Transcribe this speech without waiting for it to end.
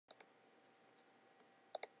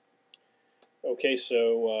Okay,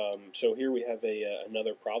 so here we have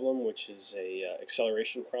another problem, which is a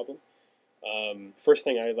acceleration problem. First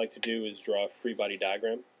thing I'd like to do is draw a free body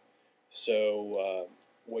diagram. So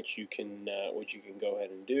what you can go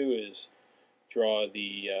ahead and do is draw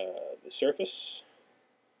the surface.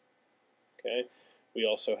 Okay, we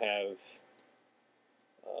also have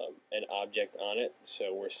an object on it.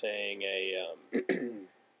 So we're saying a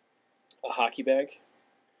hockey bag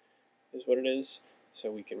is what it is. So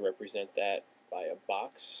we can represent that by a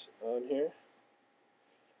box on here.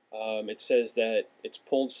 It says that it's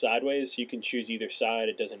pulled sideways, so you can choose either side.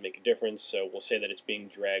 It doesn't make a difference, so we'll say that it's being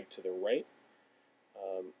dragged to the right.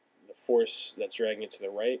 The force that's dragging it to the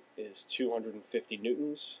right is 250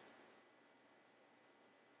 newtons.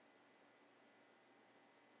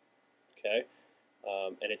 Okay,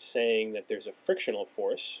 and it's saying that there's a frictional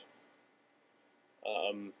force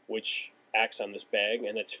which acts on this bag,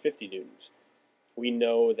 and that's 50 newtons. We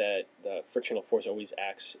know that the frictional force always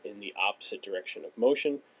acts in the opposite direction of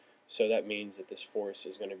motion, so that means that this force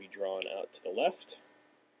is going to be drawn out to the left.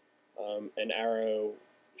 An arrow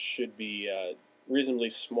should be reasonably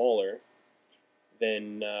smaller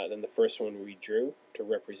than the first one we drew to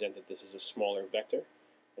represent that this is a smaller vector,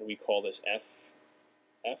 and we call this F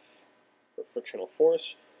for frictional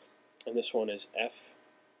force, and this one is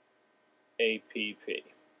FAPP.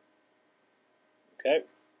 Okay.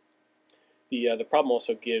 The problem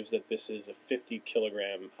also gives that this is a 50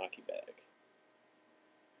 kilogram hockey bag.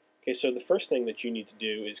 Okay, so the first thing that you need to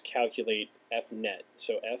do is calculate F net.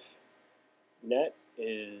 So F net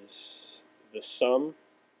is the sum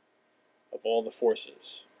of all the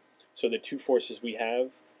forces. So the two forces we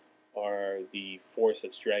have are the force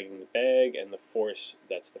that's dragging the bag and the force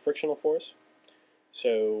that's the frictional force.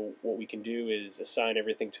 So what we can do is assign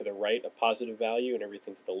everything to the right a positive value and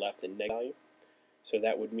everything to the left a negative value. So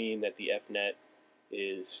that would mean that the F net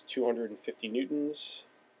is 250 newtons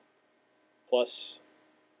plus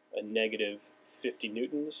a negative 50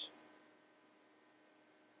 newtons,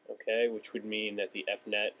 okay, which would mean that the F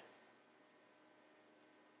net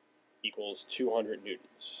equals 200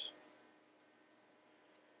 newtons.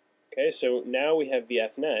 Okay, so now we have the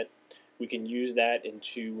F net. We can use that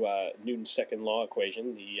into Newton's second law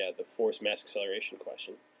equation, the force mass acceleration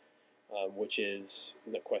question, which is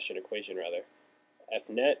the question equation rather. F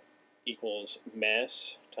net equals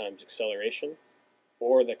mass times acceleration,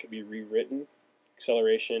 or that could be rewritten.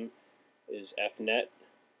 Acceleration is F net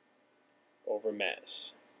over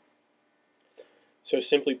mass. So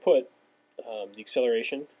simply put, the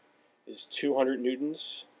acceleration is 200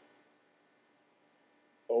 newtons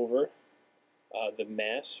over the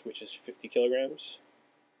mass, which is 50 kilograms.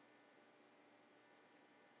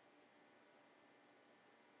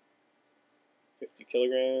 Let's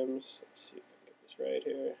see if I can get this right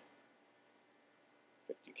here.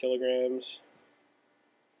 50 kilograms.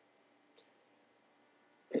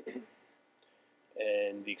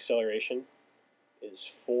 And the acceleration is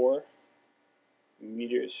 4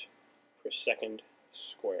 meters per second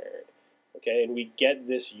squared. Okay, and we get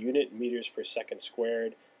this unit meters per second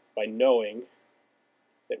squared by knowing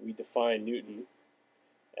that we define Newton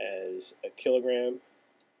as a kilogram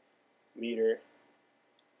meter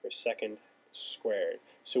per second squared.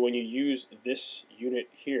 So when you use this unit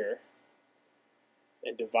here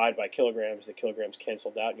and divide by kilograms, the kilograms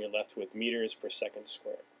canceled out and you're left with meters per second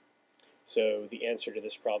squared. So the answer to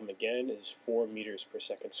this problem again is 4 meters per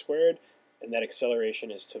second squared, and that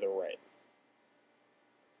acceleration is to the right.